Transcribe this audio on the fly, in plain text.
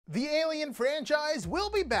The Alien franchise will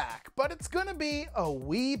be back, but it's gonna be a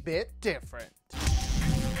wee bit different.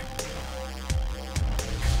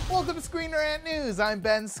 Welcome to Screen Rant News, I'm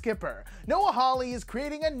Ben Skipper. Noah Hawley is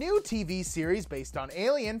creating a new TV series based on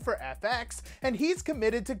Alien for FX, and he's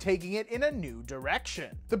committed to taking it in a new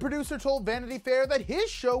direction. The producer told Vanity Fair that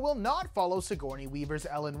his show will not follow Sigourney Weaver's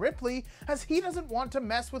Ellen Ripley, as he doesn't want to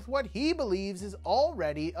mess with what he believes is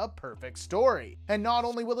already a perfect story. And not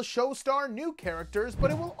only will the show star new characters,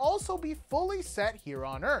 but it will also be fully set here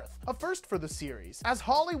on Earth, a first for the series, as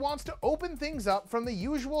Hawley wants to open things up from the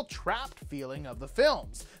usual trapped feeling of the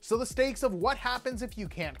films. So the stakes of what happens if you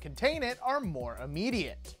can't contain it are more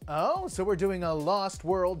immediate. Oh, so we're doing a Lost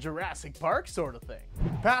World Jurassic Park sort of thing.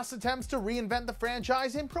 Past attempts to reinvent the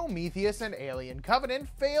franchise in Prometheus and Alien Covenant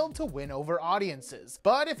failed to win over audiences.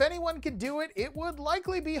 But if anyone could do it, it would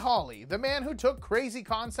likely be Hawley, the man who took crazy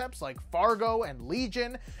concepts like Fargo and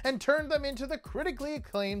Legion and turned them into the critically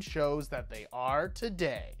acclaimed shows that they are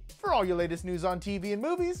today. For all your latest news on TV and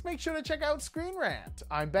movies, make sure to check out Screen Rant.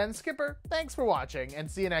 I'm Ben Skipper, thanks for watching, and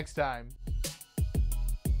see you next time.